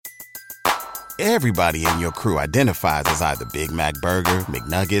Everybody in your crew identifies as either Big Mac Burger,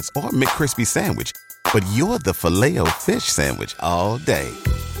 McNuggets, or McCrispy Sandwich. But you're the Filet-O-Fish Sandwich all day.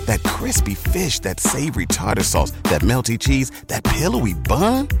 That crispy fish, that savory tartar sauce, that melty cheese, that pillowy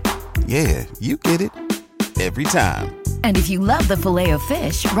bun. Yeah, you get it. Every time. And if you love the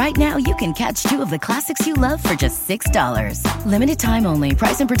Filet-O-Fish, right now you can catch two of the classics you love for just $6. Limited time only.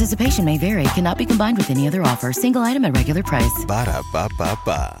 Price and participation may vary. Cannot be combined with any other offer. Single item at regular price.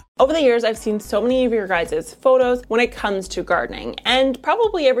 Ba-da-ba-ba-ba. Over the years, I've seen so many of your guys' photos when it comes to gardening, and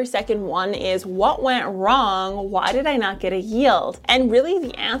probably every second one is, what went wrong? Why did I not get a yield? And really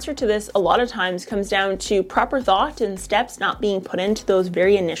the answer to this a lot of times comes down to proper thought and steps not being put into those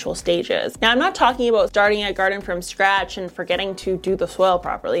very initial stages. Now, I'm not talking about starting a garden from scratch and forgetting to do the soil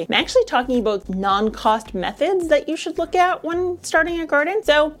properly. I'm actually talking about non-cost methods that you should look at when starting a garden.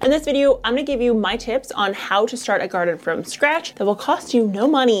 So in this video, I'm gonna give you my tips on how to start a garden from scratch that will cost you no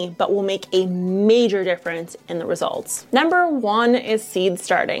money but will make a major difference in the results. Number one is seed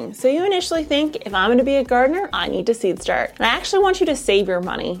starting. So you initially think, if I'm gonna be a gardener, I need to seed start. And I actually want you to save your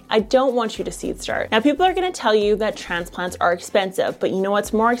money. I don't want you to seed start. Now, people are gonna tell you that transplants are expensive, but you know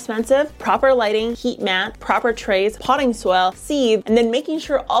what's more expensive? Proper lighting, heat mat, proper trays, potting soil, seeds, and then making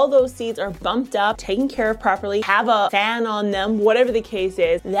sure all those seeds are bumped up, taken care of properly, have a fan on them, whatever the case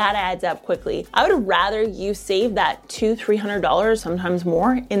is, that adds up quickly. I would rather you save that $200-300, sometimes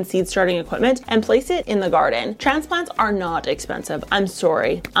more, in seed starting equipment and place it in the garden. Transplants are not expensive. I'm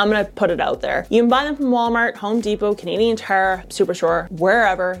sorry. I'm gonna put it out there. You can buy them from Walmart, Home Depot, Canadian Tire, Superstore,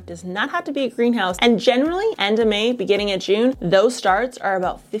 wherever. It does not have to be a greenhouse. And generally, end of May, beginning of June, those starts are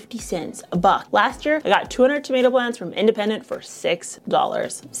about 50 cents a buck. Last year, I got 200 tomato plants from Independent for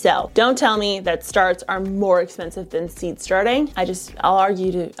 $6. So don't tell me that starts are more expensive than seed starting. I'll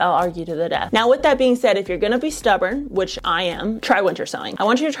argue to the death. Now, with that being said, if you're gonna be stubborn, which I am, try winter sowing. I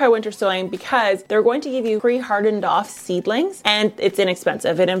want you to try winter sowing because they're going to give you pre-hardened off seedlings and it's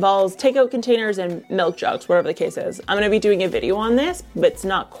inexpensive. It involves takeout containers and milk jugs, whatever the case is. I'm going to be doing a video on this, but it's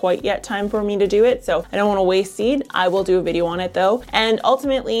not quite yet time for me to do it, so I don't want to waste seed. I will do a video on it though. And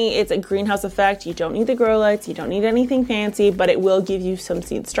ultimately, it's a greenhouse effect. You don't need the grow lights, you don't need anything fancy, but it will give you some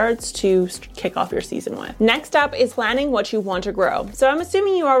seed starts to kick off your season with. Next up is planning what you want to grow. So I'm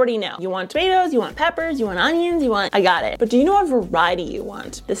assuming you already know. You want tomatoes, you want peppers, you want onions, I got it. But do you know what variety you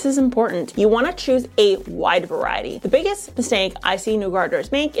want? This is important. You want to choose a wide variety. The biggest mistake I see new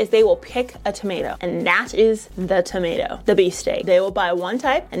gardeners make is they will pick a tomato, and that is the tomato, the beefsteak. They will buy one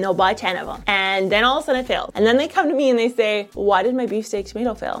type and they'll buy 10 of them, and then all of a sudden it failed. And then they come to me and they say, why did my beefsteak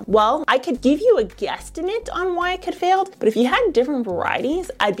tomato fail? Well, I could give you a guesstimate on why it could fail, but if you had different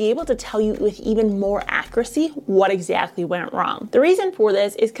varieties, I'd be able to tell you with even more accuracy what exactly went wrong. The reason for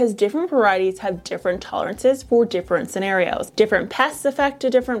this is because different varieties have different tolerances for different scenarios. Different pests affect a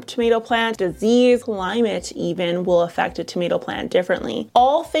different tomato plant, disease, climate even will affect a tomato plant differently.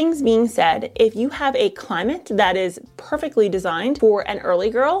 All things being said, if you have a climate that is perfectly designed for an early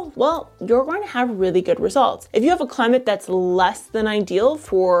girl, well, you're going to have really good results. If you have a climate that's less than ideal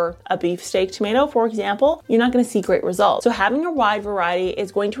for a beefsteak tomato, for example, you're not going to see great results. So having a wide variety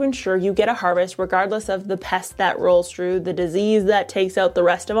is going to ensure you get a harvest regardless of the pest that rolls through, the disease that takes out the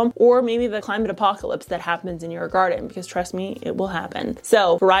rest of them, or maybe the climate apocalypse that happens in your garden, because trust me, it will happen.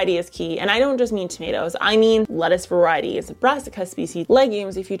 So variety is key. And I don't just mean tomatoes, I mean lettuce varieties, brassica species,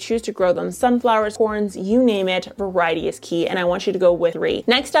 legumes if you choose to grow them, sunflowers, corns, you name it, variety is key, and I want you to go with 3.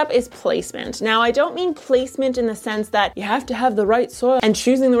 Next up is placement. Now, I don't mean placement in the sense that you have to have the right soil and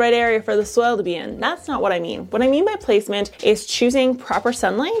choosing the right area for the soil to be in. That's not what I mean. What I mean by placement is choosing proper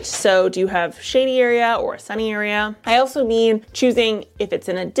sunlight. So do you have shady area or a sunny area? I also mean choosing if it's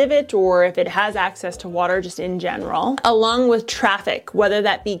in a divot or if it has access to water just in general, along with traffic, whether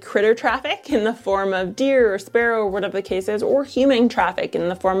that be critter traffic in the form of deer or sparrow or whatever the case is, or human traffic in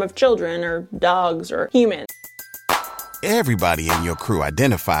the form of children or dogs or humans. Everybody in your crew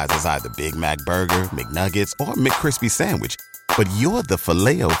identifies as either Big Mac Burger, McNuggets, or McCrispy Sandwich. But you're the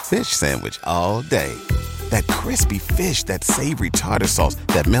Filet-O-Fish Sandwich all day. That crispy fish, that savory tartar sauce,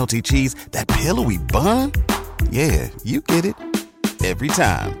 that melty cheese, that pillowy bun. Yeah, you get it. Every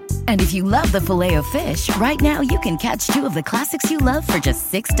time. And if you love the Filet-O-Fish, right now you can catch two of the classics you love for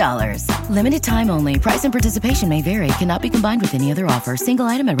just $6. Limited time only. Price and participation may vary. Cannot be combined with any other offer. Single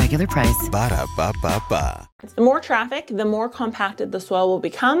item at regular price. Ba-da-ba-ba-ba. The more traffic, the more compacted the soil will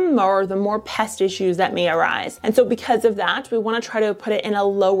become, or the more pest issues that may arise. And so because of that, we want to try to put it in a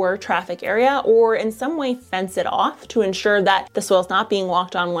lower traffic area or in some way fence it off to ensure that the soil's not being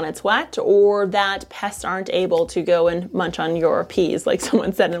walked on when it's wet, or that pests aren't able to go and munch on your peas, like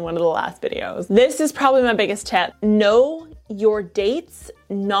someone said in one of the last videos. This is probably my biggest tip. Know your dates,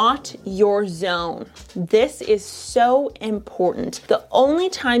 not your zone. This is so important. The only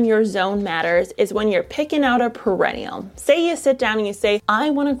time your zone matters is when you're picking out a perennial. Say you sit down and you say, I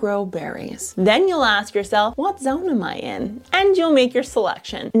want to grow berries. Then you'll ask yourself, what zone am I in? And you'll make your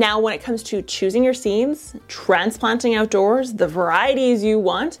selection. Now, when it comes to choosing your seeds, transplanting outdoors, the varieties you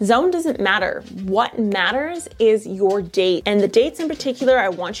want, zone doesn't matter. What matters is your date. And the dates in particular I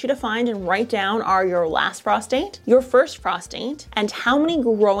want you to find and write down are your last frost date, your first frost date, and how many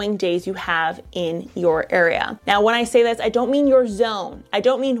growing days you have in your area. Now, when I say this, I don't mean your zone. I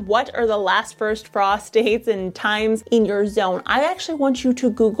don't mean what are the last first frost dates and times in your zone. I actually want you to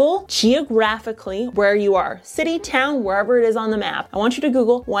Google geographically where you are. City, town, wherever it is on the map. I want you to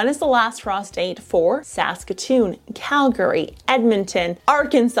Google when is the last frost date for Saskatoon, Calgary, Edmonton,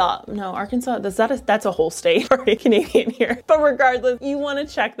 Arkansas. No, Arkansas, that's a whole state. Sorry, Canadian here. But regardless, you want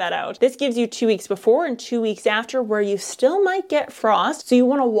to check that out. This gives you 2 weeks before and 2 weeks after where you still might get frost. So you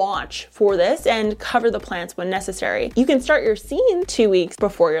want to watch for this and cover the plants when necessary. You can start your seed 2 weeks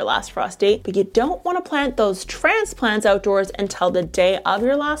before your last frost date, but you don't want to plant those transplants outdoors until the day of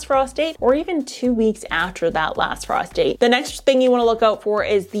your last frost date or even 2 weeks after that last frost date. The next thing you want to look out for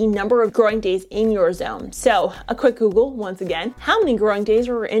is the number of growing days in your zone. So a quick Google once again, how many growing days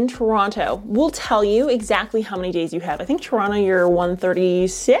are in Toronto? Will tell you exactly how many days you have. I think Toronto, you're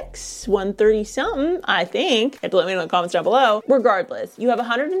 136, 130 something, I think. You have to let me know in the comments down below. Regardless, you have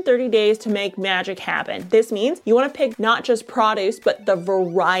 130 days to make magic happen. This means you want to pick not just produce, but the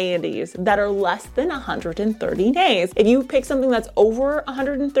varieties that are less than 130 days. If you pick something that's over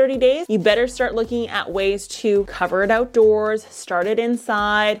 130 days, you better start looking at ways to cover it outdoors, start it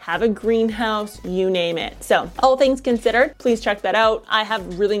inside, have a greenhouse, you name it. So all things considered, please check that out. I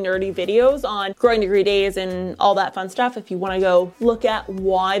have really nerdy videos on growing degree days and all that fun stuff if you want to go look at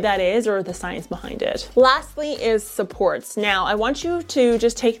why that is or the science behind it. Lastly is supports. Now, I want you to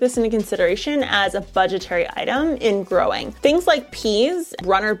just take this into consideration as a budgetary item in growing. Things like peas,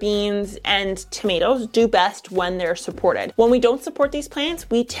 runner beans, and tomatoes do best when they're supported. When we don't support these plants,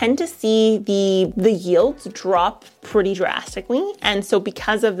 we tend to see the yields drop pretty drastically. And so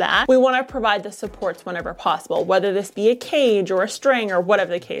because of that, we want to provide the supports whenever possible, whether this be a cage or a string or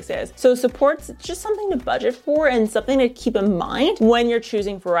whatever the case is. So supports, just something to budget for and something to keep in mind when you're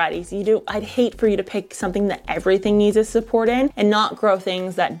choosing varieties. I'd hate for you to pick something that everything needs a support in and not grow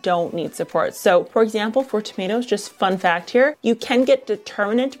things that don't need support. So for example, for tomatoes, just fun fact here, you can get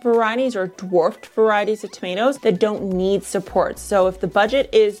determinate varieties or dwarfed varieties of tomatoes that don't need supports. So if the budget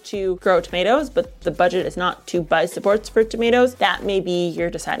is to grow tomatoes, but the budget is not to buy supports for tomatoes, that may be your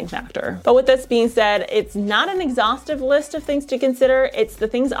deciding factor. But with this being said, it's not an exhaustive list of things to consider. It's the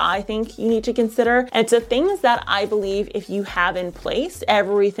things I think you need to consider. And it's the things that I believe if you have in place,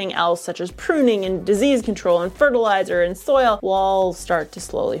 everything else such as pruning and disease control and fertilizer and soil will all start to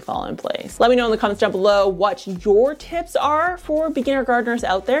slowly fall in place. Let me know in the comments down below what your tips are for beginner gardeners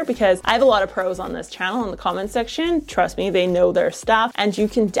out there, because I have a lot of pros on this channel in the comment section. Trust me, they know their stuff and you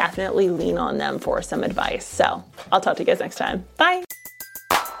can definitely lean on them for some advice. So I'll talk to you guys next time. Bye.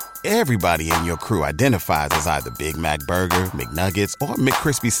 Everybody in your crew identifies as either Big Mac Burger, McNuggets, or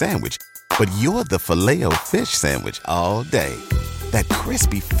McCrispy Sandwich. But you're the Filet-O-Fish Sandwich all day. That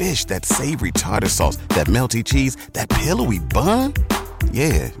crispy fish, that savory tartar sauce, that melty cheese, that pillowy bun.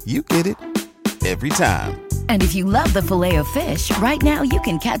 Yeah, you get it. Every time. And if you love the Filet-O-Fish, right now you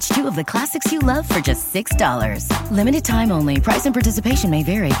can catch two of the classics you love for just $6. Limited time only. Price and participation may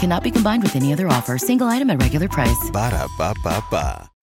vary. Cannot be combined with any other offer. Single item at regular price. Ba-da-ba-ba-ba.